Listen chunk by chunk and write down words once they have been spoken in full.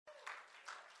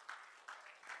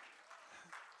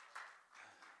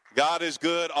God is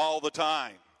good all the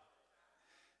time.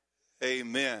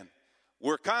 Amen.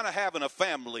 We're kind of having a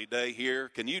family day here.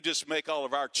 Can you just make all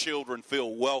of our children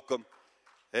feel welcome?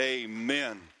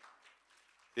 Amen.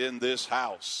 In this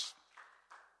house.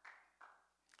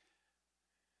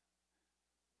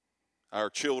 Our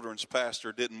children's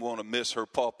pastor didn't want to miss her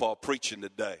pawpaw preaching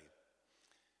today.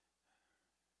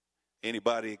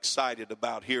 Anybody excited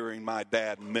about hearing my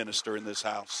dad minister in this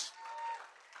house?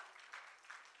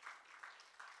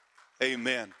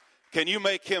 Amen. Can you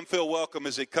make him feel welcome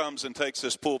as he comes and takes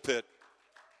this pulpit?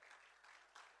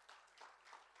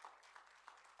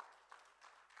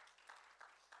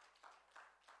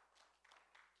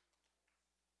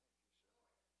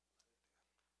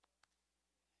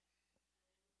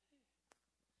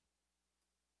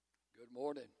 Good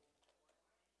morning.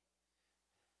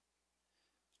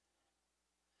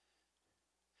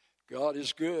 God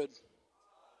is good.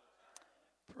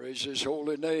 Praise his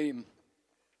holy name.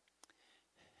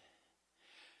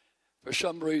 For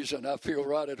some reason, I feel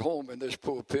right at home in this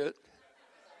pulpit.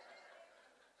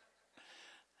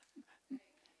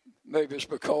 Maybe it's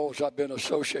because I've been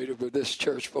associated with this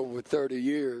church for over 30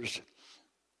 years.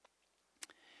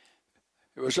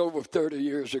 It was over 30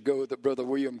 years ago that Brother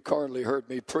William Carnley heard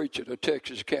me preach at a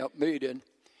Texas camp meeting.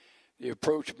 He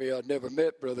approached me. I'd never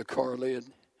met Brother Carnley,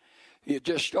 and he had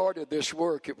just started this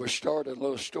work. It was started in a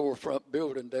little storefront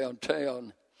building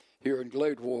downtown here in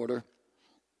Gladewater.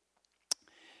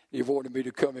 He wanted me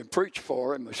to come and preach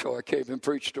for him, so I came and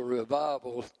preached a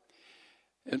revival.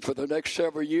 And for the next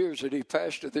several years that he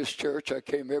pastored this church, I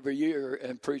came every year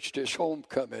and preached his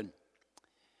homecoming.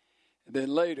 And then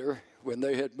later, when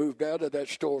they had moved out of that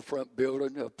storefront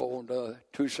building up on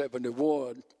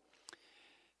 271,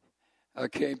 I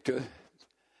came to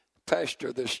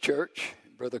pastor this church.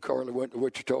 Brother Carly went to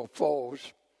Wichita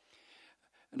Falls.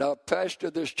 And I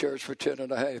pastored this church for 10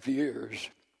 and a half years.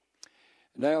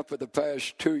 Now for the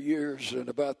past 2 years and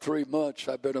about 3 months,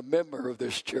 I've been a member of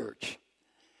this church.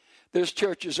 This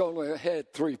church has only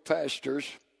had 3 pastors.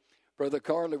 Brother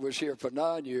Carly was here for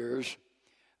 9 years.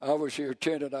 I was here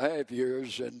 10 and a half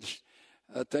years, and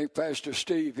I think Pastor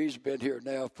Steve, he's been here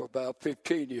now for about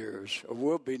 15 years, or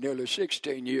will be nearly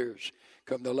 16 years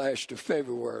come the last of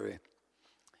February.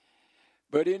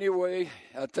 But anyway,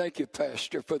 I thank you,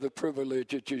 Pastor, for the privilege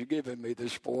that you've given me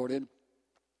this morning.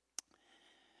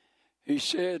 He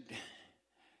said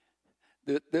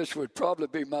that this would probably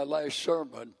be my last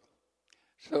sermon.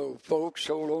 So, folks,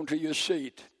 hold on to your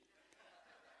seat.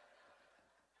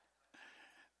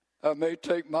 I may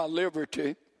take my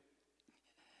liberty.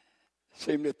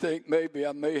 Seem to think maybe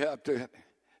I may have to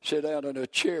sit down in a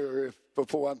chair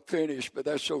before I'm finished, but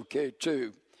that's okay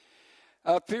too.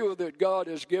 I feel that God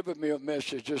has given me a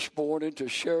message this morning to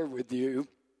share with you.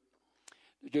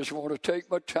 I just want to take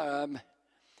my time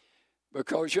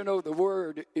because, you know, the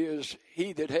word is,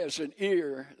 he that has an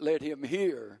ear, let him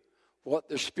hear what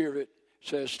the Spirit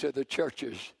says to the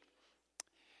churches.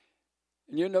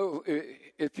 And you know,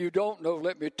 if you don't know,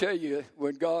 let me tell you,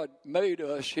 when God made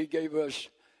us, he gave us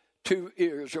 2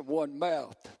 ears and 1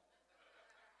 mouth.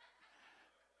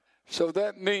 So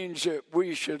that means that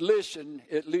we should listen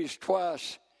at least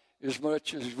twice as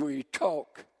much as we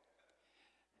talk.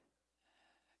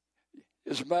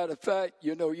 As a matter of fact,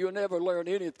 you know, you'll never learn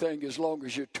anything as long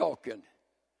as you're talking.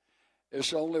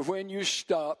 It's only when you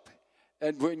stop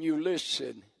and when you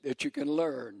listen that you can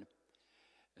learn.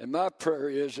 And my prayer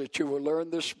is that you will learn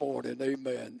this morning,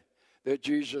 amen, that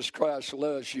Jesus Christ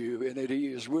loves you and that he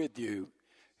is with you.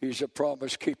 He's a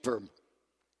promise keeper.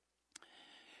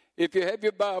 If you have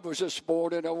your Bibles this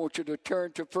morning, I want you to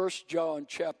turn to 1 John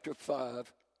chapter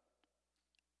 5.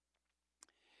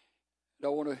 And I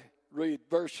want to read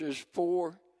verses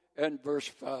 4 and verse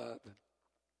 5.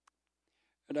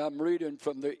 And I'm reading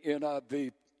from the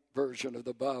NIV version of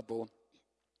the Bible.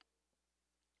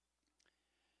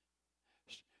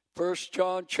 1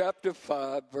 John chapter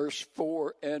 5, verse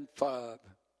 4 and 5.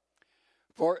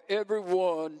 For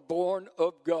everyone born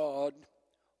of God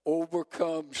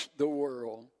overcomes the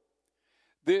world.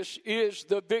 This is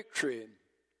the victory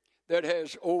that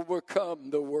has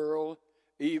overcome the world,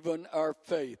 even our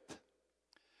faith.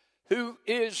 Who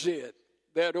is it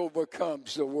that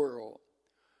overcomes the world?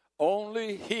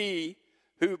 Only he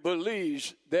who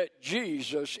believes that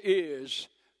Jesus is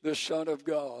the Son of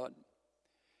God.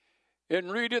 In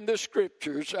reading the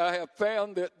scriptures, I have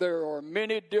found that there are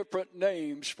many different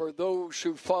names for those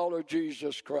who follow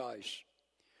Jesus Christ.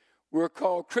 We're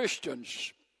called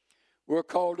Christians. We're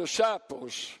called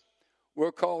disciples.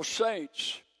 We're called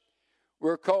saints.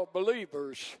 We're called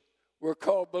believers. We're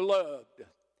called beloved.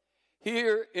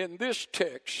 Here in this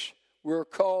text, we're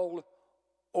called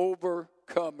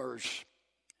overcomers.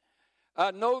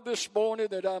 I know this morning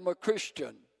that I'm a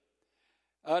Christian.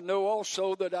 I know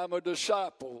also that I'm a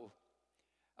disciple.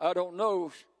 I don't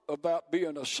know about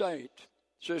being a saint.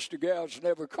 Sister Goude's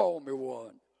never called me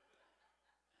one.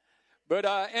 But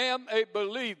I am a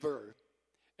believer,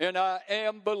 and I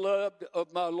am beloved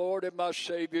of my Lord and my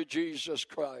Savior, Jesus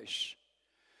Christ.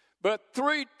 But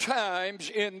 3 times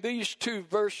in these 2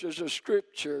 verses of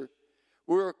Scripture,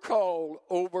 we're called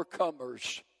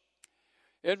overcomers.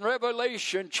 In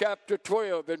Revelation chapter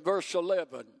 12 and verse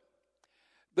 11,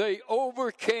 they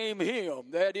overcame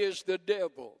him, that is the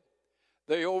devil.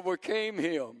 They overcame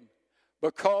him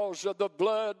because of the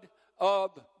blood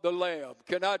of the Lamb.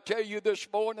 Can I tell you this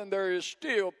morning, there is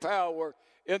still power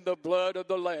in the blood of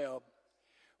the Lamb.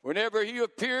 Whenever he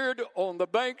appeared on the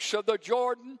banks of the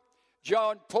Jordan,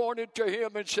 John pointed to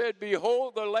him and said,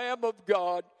 "Behold the Lamb of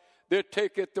God that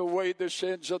taketh away the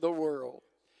sins of the world."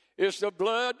 It's the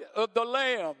blood of the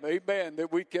Lamb, amen,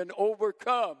 that we can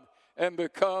overcome and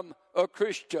become a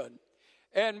Christian.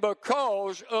 And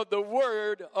because of the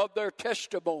word of their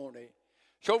testimony.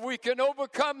 So we can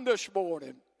overcome this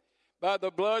morning by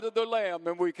the blood of the Lamb,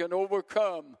 and we can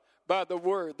overcome by the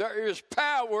word. There is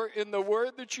power in the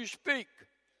word that you speak.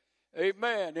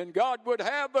 Amen. And God would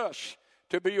have us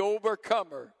to be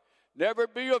overcomer. Never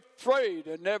be afraid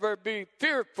and never be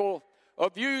fearful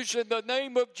of using the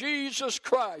name of Jesus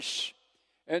Christ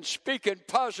and speaking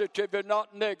positive and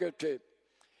not negative.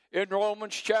 In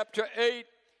Romans chapter 8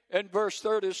 and verse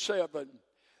 37,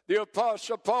 the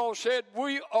Apostle Paul said,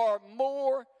 "We are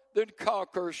more than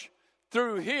conquerors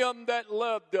through him that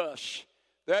loved us."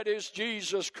 That is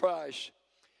Jesus Christ.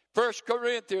 1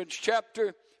 Corinthians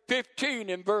chapter 15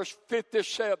 and verse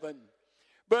 57.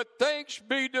 "But thanks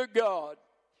be to God,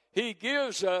 he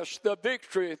gives us the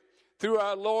victory through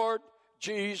our Lord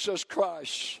Jesus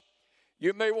Christ."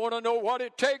 You may want to know what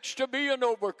it takes to be an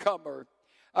overcomer.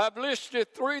 I've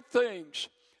listed 3 things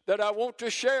that I want to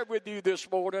share with you this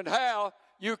morning, how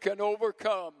you can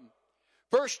overcome.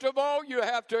 First of all, you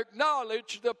have to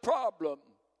acknowledge the problem.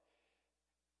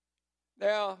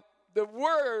 Now, the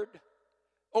word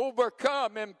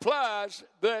overcome implies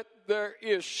that there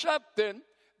is something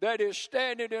that is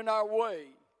standing in our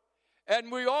way.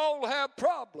 And we all have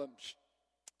problems.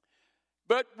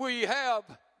 But we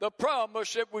have the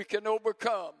promise that we can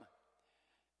overcome.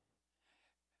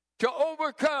 To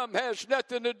overcome has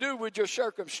nothing to do with your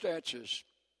circumstances.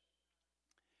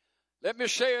 Let me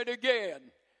say it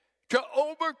again. To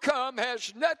overcome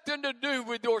has nothing to do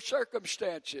with your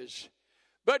circumstances,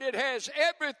 but it has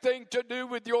everything to do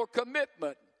with your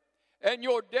commitment and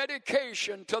your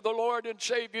dedication to the Lord and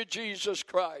Savior Jesus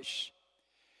Christ.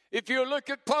 If you look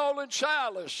at Paul and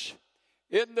Silas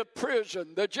in the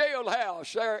prison, the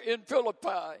jailhouse there in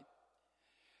Philippi,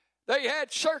 they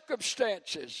had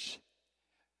circumstances.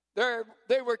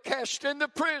 They were cast into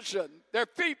prison, their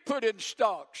feet put in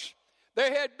stocks.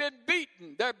 They had been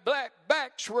beaten, their black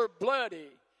backs were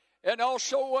bloody and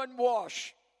also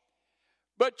unwashed.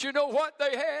 But you know what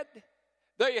they had?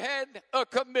 They had a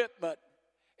commitment.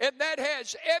 And that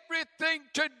has everything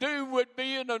to do with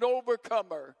being an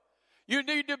overcomer. You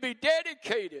need to be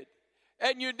dedicated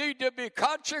and you need to be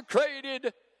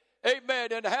consecrated,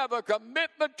 amen, and have a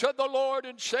commitment to the Lord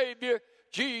and Savior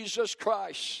Jesus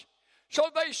Christ. So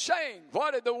they sang.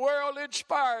 What in the world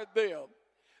inspired them?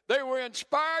 They were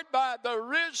inspired by the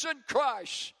risen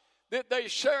Christ that they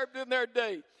served in their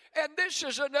day. And this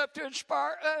is enough to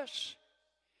inspire us.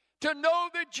 To know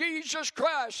that Jesus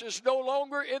Christ is no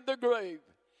longer in the grave.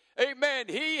 Amen.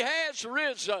 He has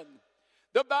risen.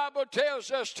 The Bible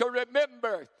tells us to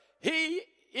remember, he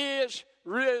is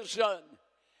risen.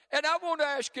 And I want to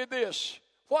ask you this.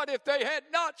 What if they had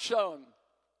not sung?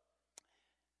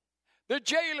 The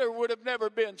jailer would have never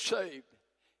been saved.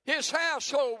 His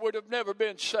household would have never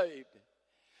been saved.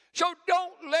 So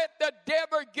don't let the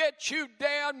devil get you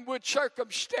down with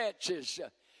circumstances.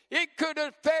 It could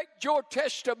affect your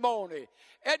testimony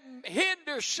and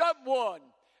hinder someone,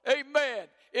 amen,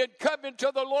 in coming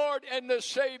to the Lord and the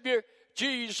Savior,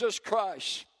 Jesus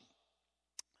Christ.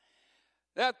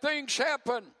 Now things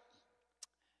happen.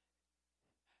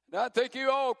 And I think you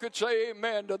all could say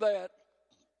amen to that.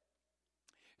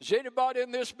 Has anybody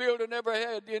in this building ever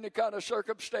had any kind of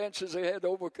circumstances they had to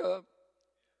overcome?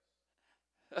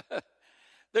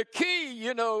 The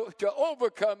key, to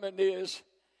overcoming is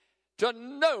to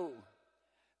know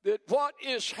that what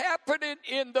is happening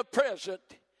in the present,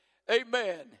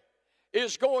 amen,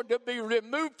 is going to be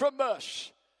removed from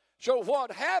us. So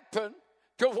what happened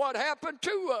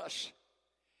to us?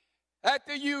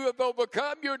 After you have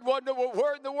overcome, you'd wonder, well,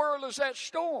 where in the world is that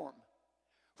storm?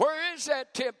 Where is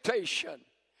that temptation?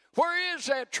 Where is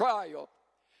that trial?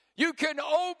 You can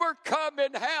overcome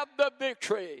and have the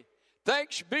victory.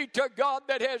 Thanks be to God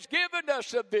that has given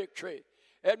us the victory.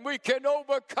 And we can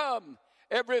overcome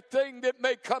everything that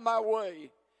may come our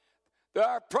way.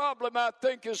 Our problem, I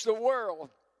think, is the world.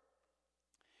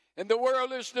 And the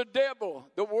world is the devil.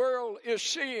 The world is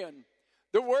sin.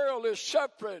 The world is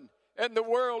suffering. And the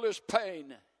world is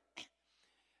pain.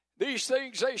 These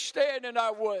things, they stand in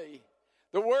our way.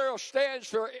 The world stands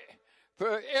for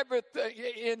everything,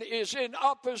 is in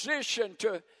opposition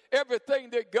to everything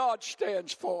that God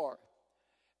stands for.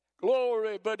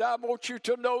 Glory, but I want you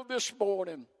to know this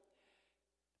morning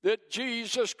that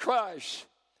Jesus Christ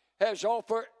has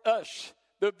offered us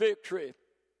the victory.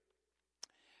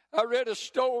 I read a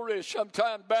story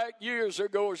sometime back, years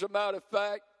ago, as a matter of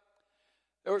fact.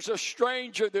 There was a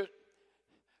stranger that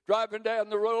driving down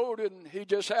the road, and he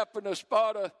just happened to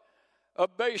spot a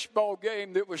baseball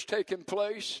game that was taking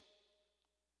place.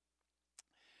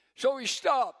 So he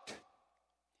stopped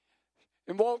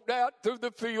and walked out through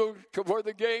the field to where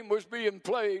the game was being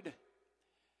played.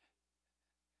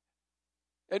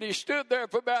 And he stood there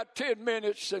for about 10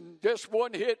 minutes, and just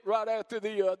one hit right after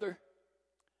the other.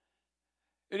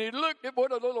 And he looked at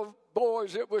one of the little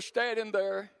boys that was standing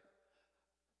there,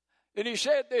 and he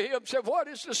said to him, "What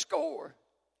is the score?"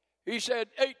 He said,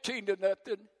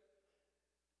 18-0.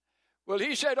 Well,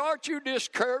 he said, "Aren't you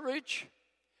discouraged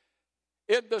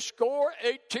in the score,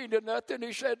 18-0?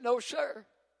 He said, "No, sir."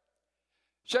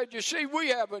 He said, "You see, we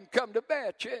haven't come to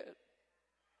bat yet."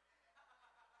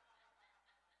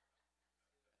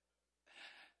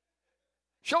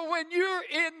 So when you're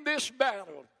in this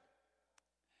battle,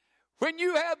 when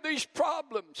you have these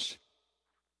problems,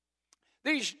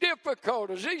 these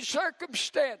difficulties, these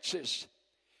circumstances,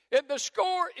 and the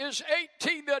score is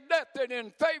 18-0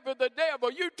 in favor of the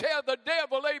devil, you tell the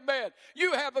devil, amen,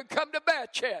 you haven't come to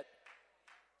bat yet.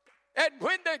 And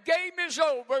when the game is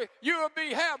over, you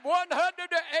will have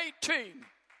 118.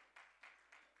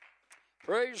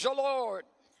 Praise the Lord.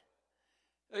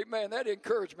 Amen. That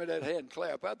encouraged me, that hand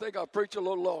clap. I think I'll preach a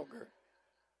little longer.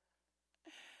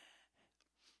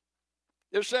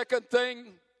 The second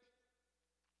thing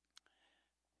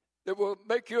that will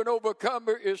make you an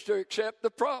overcomer is to accept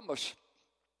the promise.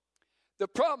 The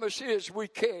promise is we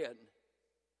can.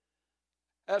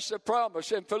 That's the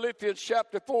promise. In Philippians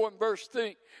chapter 4 and verse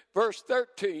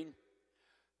 13,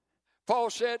 Paul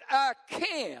said, "I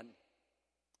can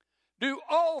do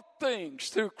all things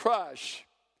through Christ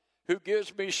who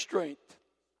gives me strength."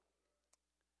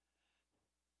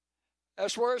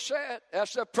 That's where it's at.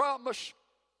 That's the promise.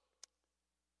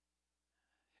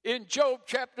 In Job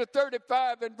chapter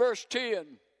 35 and verse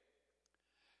 10,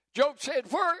 Job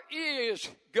said, "Where is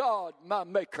God, my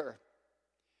maker?"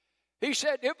 He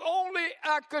said, "If only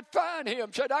I could find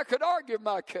him," said, "I could argue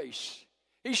my case."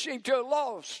 He seemed to have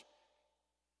lost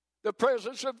the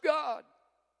presence of God.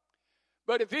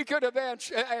 But if he could have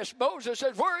asked Moses,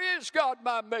 said, "Where is God,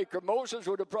 my maker?" Moses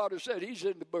would have probably said, "He's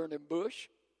in the burning bush."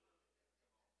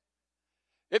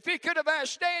 If he could have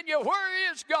asked Daniel,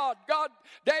 "Where is God?"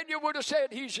 Daniel would have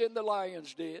said, "He's in the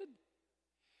lion's den."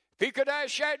 If he could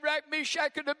ask Shadrach,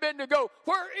 Meshach, and Abednego,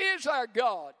 "Where is our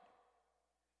God?"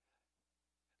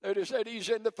 They'd have said, "He's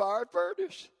in the fire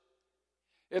furnace."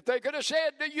 If they could have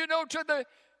said,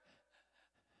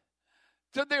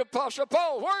 to the Apostle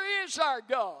Paul, "Where is our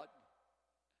God?"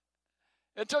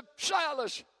 And to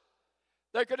Silas,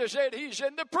 they could have said, "He's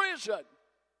in the prison."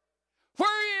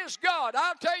 Where is God?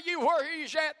 I'll tell you where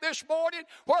he's at this morning,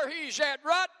 where he's at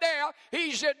right now.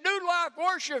 He's at New Life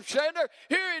Worship Center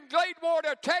here in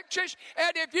Gladewater, Texas.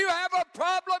 And if you have a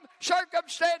problem,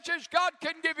 circumstances, God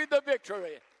can give you the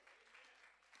victory.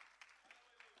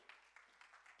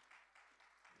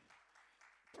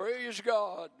 Praise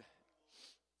God.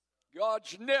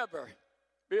 God's never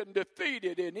been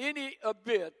defeated in any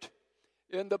event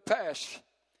in the past.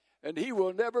 And he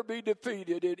will never be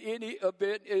defeated in any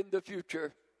event in the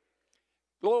future.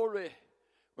 Glory.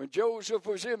 When Joseph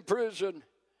was in prison,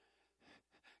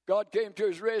 God came to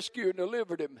his rescue and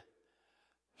delivered him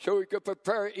so he could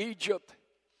prepare Egypt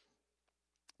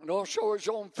and also his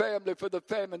own family for the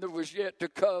famine that was yet to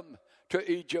come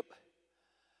to Egypt.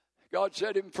 God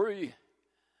set him free.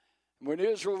 When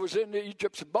Israel was in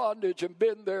Egypt's bondage and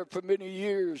been there for many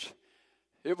years,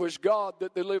 it was God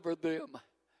that delivered them.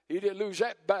 He didn't lose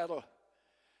that battle.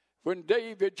 When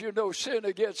David, sinned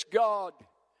against God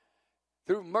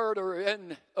through murder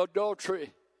and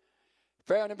adultery,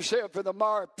 found himself in the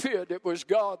mire pit, it was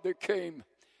God that came,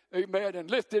 amen, and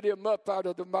lifted him up out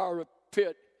of the mire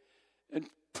pit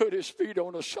and put his feet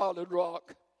on a solid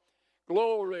rock.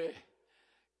 Glory.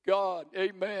 God,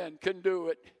 amen, can do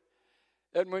it.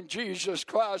 And when Jesus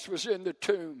Christ was in the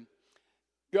tomb,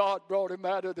 God brought him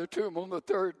out of the tomb on the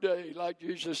third day, like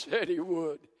Jesus said he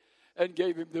would, and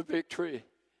gave him the victory.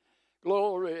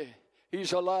 Glory.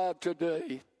 He's alive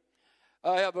today.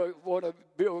 I have one of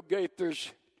Bill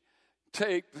Gaither's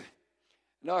tape,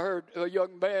 and I heard a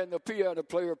young man, the piano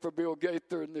player for Bill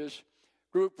Gaither in this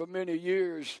group for many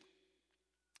years.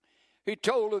 He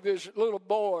told of his little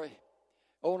boy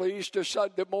on an Easter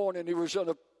Sunday morning. He was in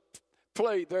a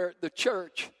play there at the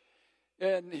church,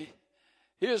 and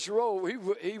his role,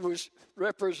 he was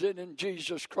representing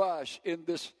Jesus Christ in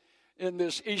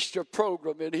this Easter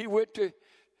program, and he went to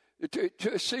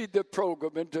see the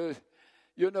program and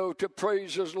to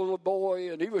praise his little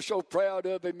boy, and he was so proud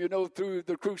of him, through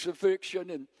the crucifixion,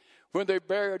 and when they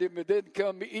buried him, and then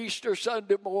come Easter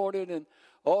Sunday morning, and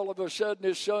all of a sudden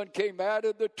his son came out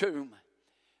of the tomb,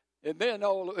 and then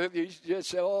he just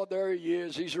said, "Oh, there he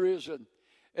is, he's risen."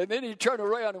 And then he turned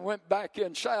around and went back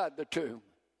inside the tomb.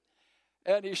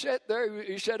 And he sat there,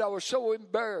 he said, "I was so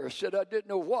embarrassed," said, "I didn't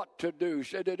know what to do."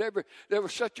 Said that there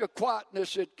was such a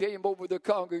quietness that came over the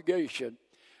congregation.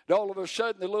 And all of a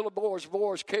sudden, the little boy's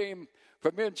voice came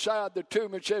from inside the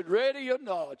tomb and said, "Ready or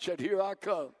not?" Said, "Here I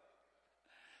come."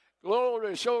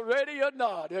 Glory. So ready or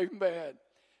not, amen.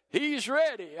 He's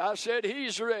ready. I said,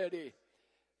 he's ready.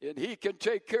 And he can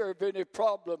take care of any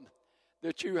problem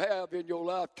that you have in your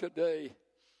life today.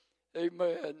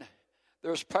 Amen.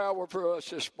 There's power for us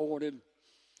this morning.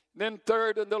 Then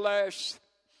third and the last,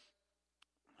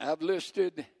 I've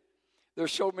listed,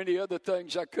 there's so many other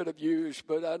things I could have used,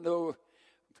 but I know I'm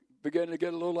beginning to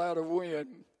get a little out of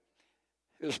wind.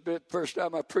 It's been the first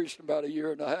time I preached in about a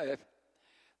year and a half.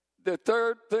 The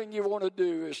third thing you want to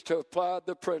do is to apply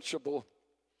the principle.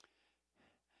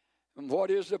 And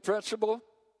what is the principle?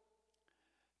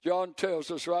 John tells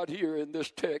us right here in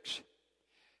this text.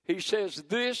 He says,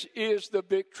 "This is the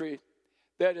victory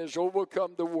that has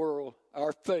overcome the world,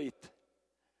 our faith."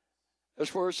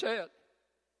 That's where it's at.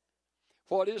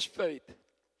 What is faith?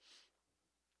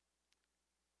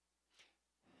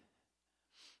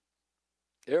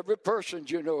 Every person,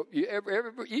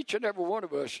 each and every one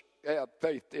of us have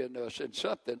faith in us in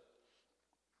something.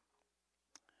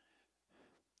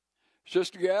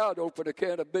 Sister Goude opened a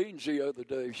can of beans the other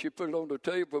day. She put it on the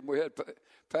table, and we had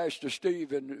Pastor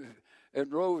Steve and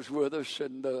Rose with us,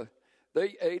 and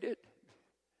they ate it.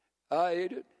 I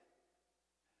ate it.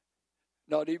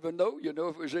 Not even know, if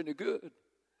it was any good.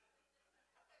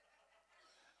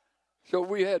 So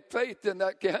we had faith in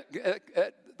that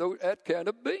can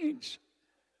of beans.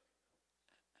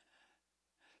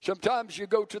 Sometimes you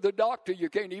go to the doctor, you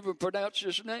can't even pronounce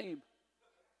his name.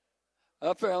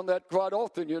 I found that quite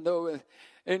often,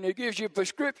 and it gives you a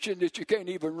prescription that you can't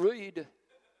even read.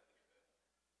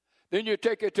 Then you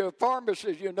take it to a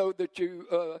pharmacist, that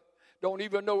you don't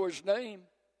even know his name.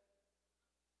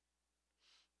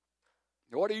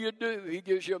 What do? He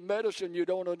gives you a medicine you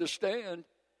don't understand,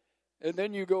 and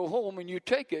then you go home and you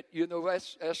take it.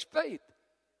 That's faith.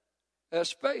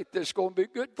 That's faith. That's going to be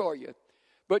good for you.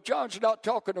 But John's not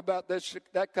talking about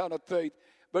that kind of faith.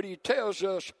 But he tells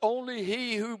us only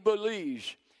he who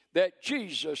believes that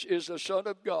Jesus is the Son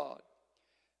of God.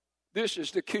 This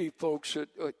is the key, folks.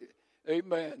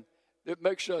 Amen. That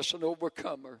makes us an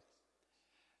overcomer.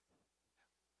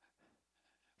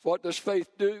 What does faith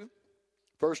do?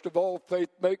 First of all, faith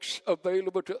makes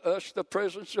available to us the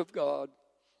presence of God.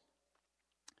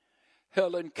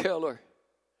 Helen Keller,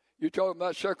 you're talking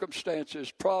about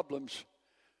circumstances, problems.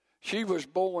 She was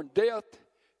born deaf,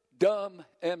 dumb,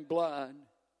 and blind.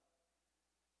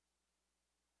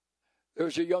 There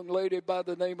was a young lady by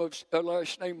the name of, her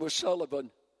last name was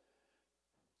Sullivan.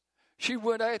 She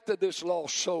went after this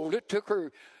lost soul. It took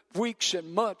her weeks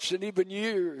and months and even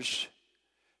years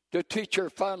to teach her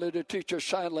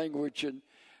sign language. And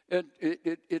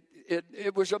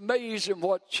it was amazing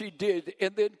what she did.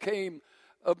 And then came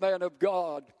a man of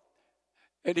God,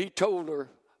 and he told her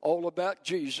all about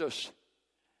Jesus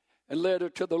and led her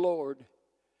to the Lord.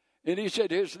 And he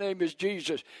said, his name is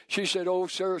Jesus. She said, "Oh,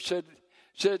 sir," said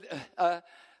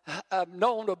I've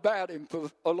known about him for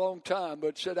a long time,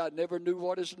 but said I never knew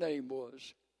what his name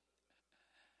was.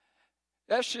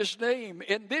 That's his name,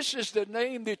 and this is the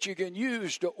name that you can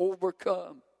use to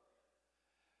overcome.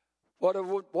 What a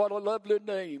lovely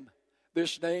name,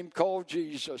 this name called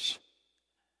Jesus.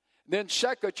 Then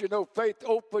second, faith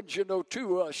opens,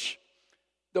 to us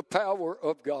the power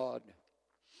of God.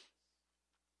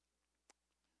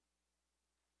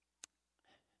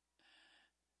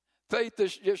 Faith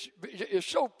is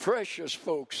so precious,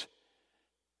 folks.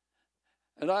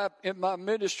 And in my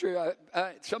ministry,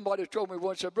 somebody told me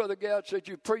once, "Brother Goude," said,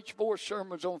 "you preach more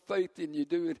sermons on faith than you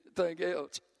do anything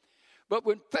else." But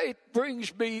when faith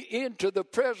brings me into the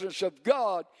presence of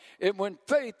God, and when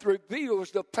faith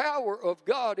reveals the power of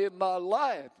God in my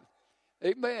life,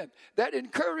 amen, that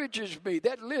encourages me,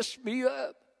 that lifts me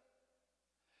up.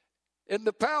 And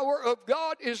the power of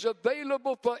God is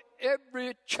available for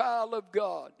every child of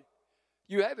God.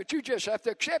 You have it. You just have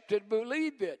to accept it and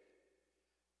believe it.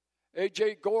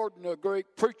 A.J. Gordon, a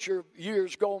great preacher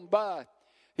years gone by,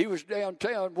 he was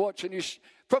downtown once, and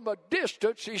from a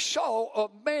distance he saw a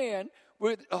man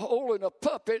with holding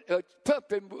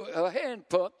a hand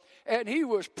pump, and he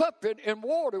was pumping, and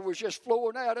water was just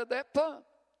flowing out of that pump.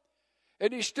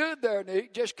 And he stood there, and he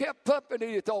just kept pumping,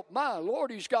 and he thought, my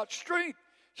Lord, he's got strength.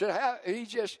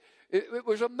 It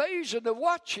was amazing to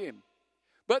watch him.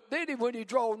 But then when he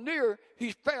drew near,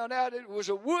 he found out it was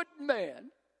a wooden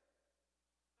man.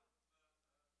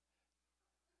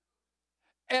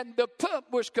 And the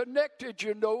pump was connected,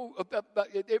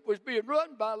 it was being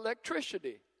run by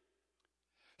electricity.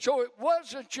 So it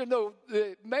wasn't,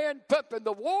 the man pumping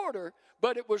the water,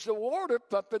 but it was the water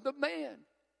pumping the man.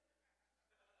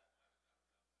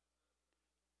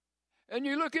 And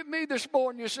you look at me this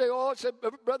morning, you say, oh, it's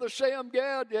Brother Sam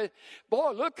Goude.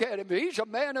 Boy, look at him. He's a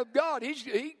man of God.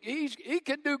 He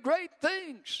can do great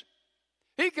things.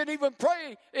 He can even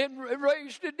pray and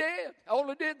raise the dead. I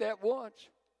only did that once.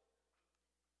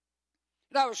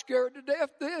 And I was scared to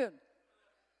death then.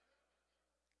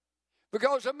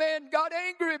 Because a man got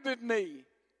angry with me.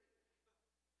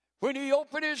 When he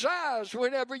opened his eyes,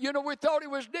 whenever, we thought he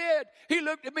was dead, he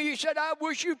looked at me, he said, I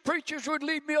wish you preachers would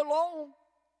leave me alone.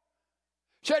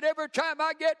 Said, every time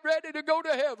I get ready to go to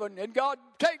heaven and God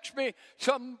takes me,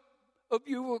 some of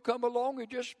you will come along and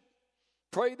just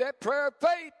pray that prayer of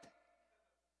faith.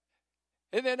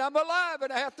 And then I'm alive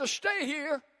and I have to stay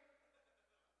here.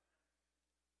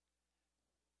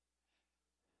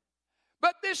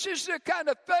 But this is the kind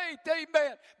of faith,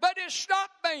 amen. But it's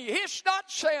not me. It's not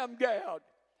Sam Goude.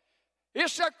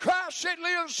 It's the Christ that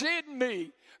lives in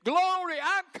me. Glory,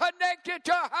 I'm connected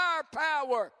to higher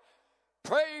power.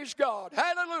 Praise God.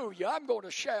 Hallelujah. I'm going to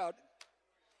shout.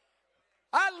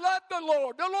 I love the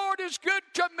Lord. The Lord is good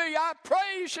to me. I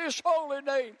praise His holy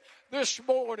name this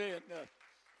morning.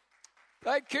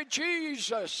 Thank you,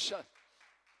 Jesus.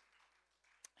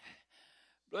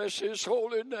 Bless His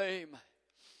holy name.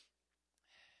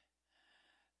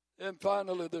 And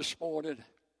finally this morning,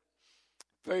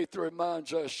 faith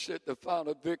reminds us that the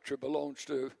final victory belongs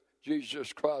to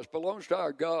Jesus Christ, belongs to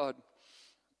our God.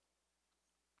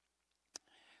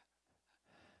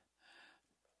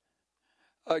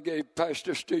 I gave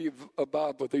Pastor Steve a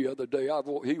Bible the other day.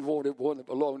 He wanted one that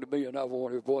belonged to me, and I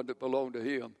wanted one that belonged to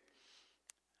him.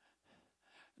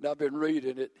 And I've been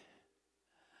reading it.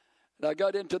 And I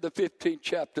got into the 15th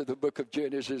chapter of the book of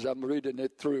Genesis. I'm reading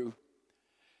it through.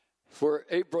 For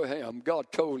Abraham,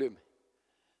 God told him,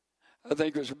 I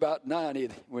think it was about 90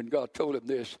 when God told him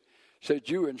this, said,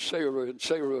 you and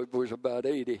Sarah was about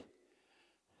 80.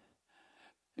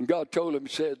 And God told him,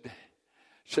 said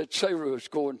Sarah is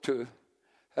going to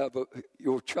have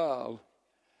your child.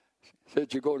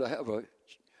 Said you're going to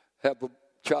have a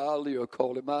child, you'll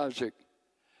call him Isaac.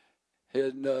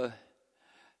 And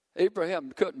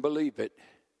Abraham couldn't believe it.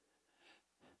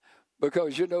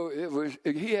 Because,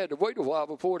 he had to wait a while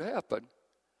before it happened.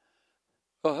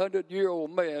 100-year-old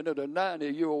man and a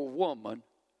 90-year-old woman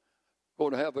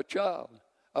going to have a child.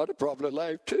 I'd have probably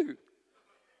laughed too.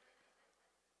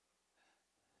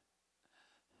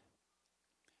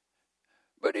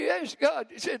 But he asked God,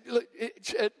 he said,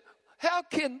 how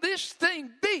can this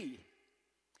thing be?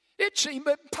 It seemed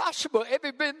impossible. Have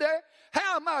you been there?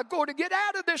 How am I going to get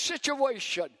out of this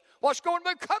situation? What's going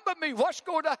to become of me? What's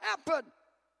going to happen?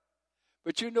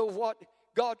 But you know what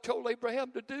God told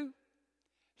Abraham to do?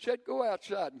 He said, go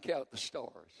outside and count the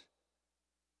stars.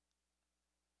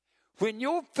 When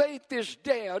your faith is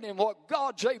down in what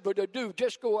God's able to do,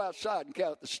 just go outside and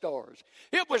count the stars.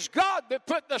 It was God that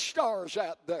put the stars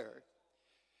out there.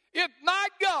 If my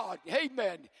God,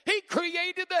 amen, He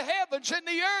created the heavens and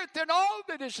the earth and all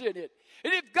that is in it.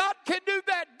 And if God can do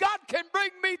that, God can bring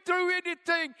me through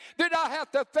anything that I have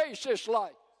to face this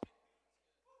life.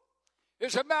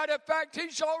 As a matter of fact,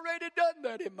 He's already done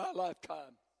that in my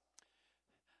lifetime.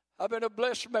 I've been a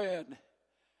blessed man.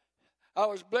 I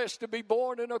was blessed to be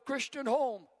born in a Christian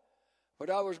home. When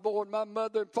I was born, my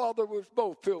mother and father was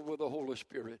both filled with the Holy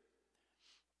Spirit.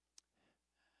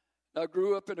 I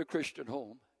grew up in a Christian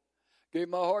home. Gave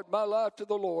my heart and my life to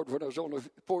the Lord when I was only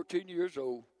 14 years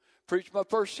old. Preached my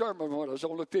first sermon when I was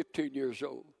only 15 years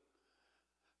old.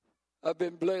 I've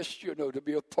been blessed, to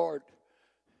be a part.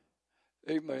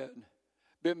 Amen.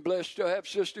 Been blessed to have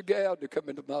Sister Goude to come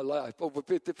into my life. Over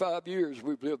 55 years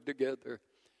we've lived together.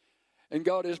 And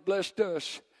God has blessed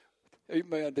us,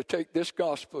 amen, to take this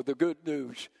gospel, the good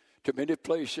news, to many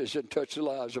places and touch the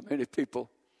lives of many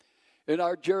people. In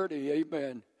our journey,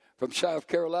 amen, from South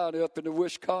Carolina up into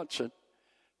Wisconsin,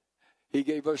 he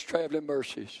gave us traveling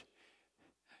mercies.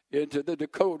 Into the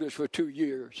Dakotas for 2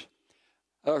 years.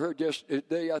 I heard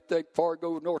yesterday, I think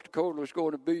Fargo, North Dakota was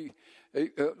going to be, I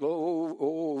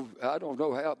don't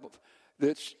know how,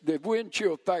 the wind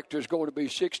chill factor is going to be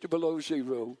 60 below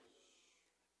zero.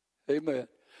 Amen.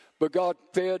 But God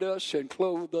fed us and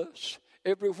clothed us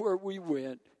everywhere we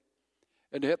went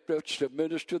and helped us to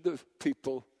minister to the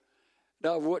people.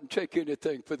 Now, I wouldn't take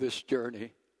anything for this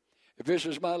journey. If this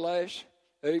is my last,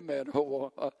 amen.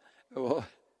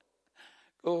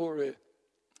 Glory.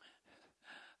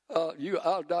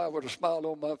 I'll die with a smile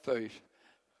on my face.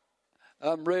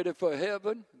 I'm ready for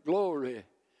heaven. Glory.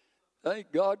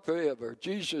 Thank God forever.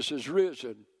 Jesus is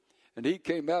risen. And he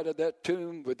came out of that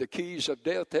tomb with the keys of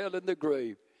death, hell, and the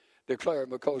grave, declaring,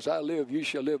 because I live, you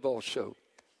shall live also.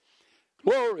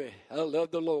 Glory. I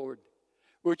love the Lord.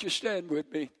 Would you stand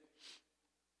with me?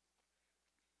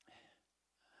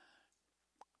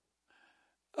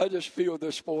 I just feel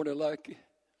this morning like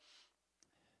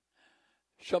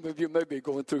some of you may be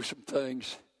going through some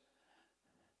things.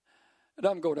 And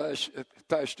I'm going to ask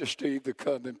Pastor Steve to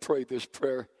come and pray this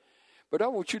prayer. But I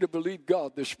want you to believe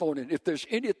God this morning. If there's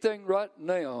anything right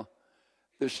now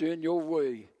that's in your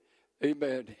way,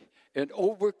 amen, and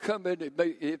overcome it,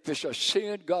 if it's a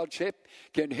sin, God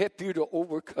can help you to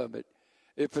overcome it.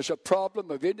 If it's a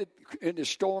problem of any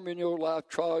storm in your life,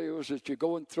 trials that you're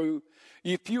going through,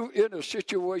 if you're in a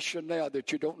situation now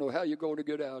that you don't know how you're going to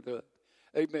get out of,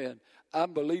 amen,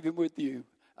 I'm believing with you.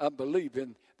 I'm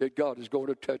believing that God is going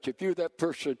to touch. If you're that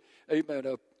person,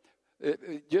 amen,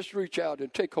 just reach out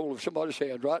and take hold of somebody's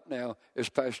hand right now as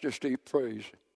Pastor Steve prays.